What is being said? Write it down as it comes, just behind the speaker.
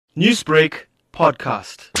Newsbreak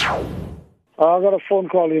Podcast. I got a phone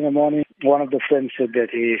call in the morning. One of the friends said that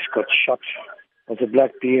he's got shot. It was a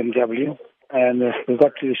black BMW. And we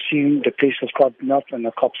got to the scene. The place was gotten up and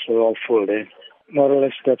the cops were all full there. More or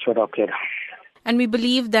less, that's what occurred. And we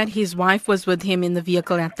believe that his wife was with him in the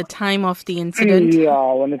vehicle at the time of the incident.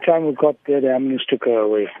 Yeah, when the time we got there, the ambulance took her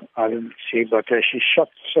away. I didn't see, but she's shot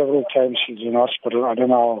several times. She's in hospital. I don't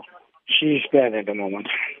know. She's bad at the moment.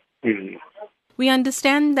 We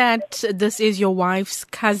understand that this is your wife's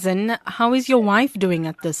cousin. How is your wife doing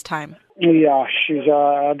at this time? Yeah, she's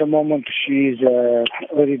at the moment she's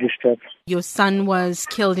very disturbed. Your son was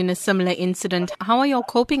killed in a similar incident. How are you all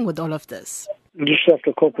coping with all of this? We just have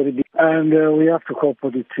to cope with it. And we have to cope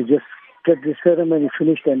with it to just get the ceremony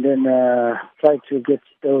finished and then try to get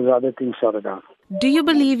those other things sorted out. Do you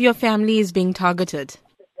believe your family is being targeted?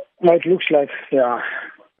 It looks like, yeah.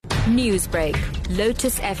 Newsbreak,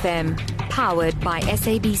 Lotus FM, powered by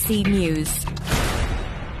SABC News.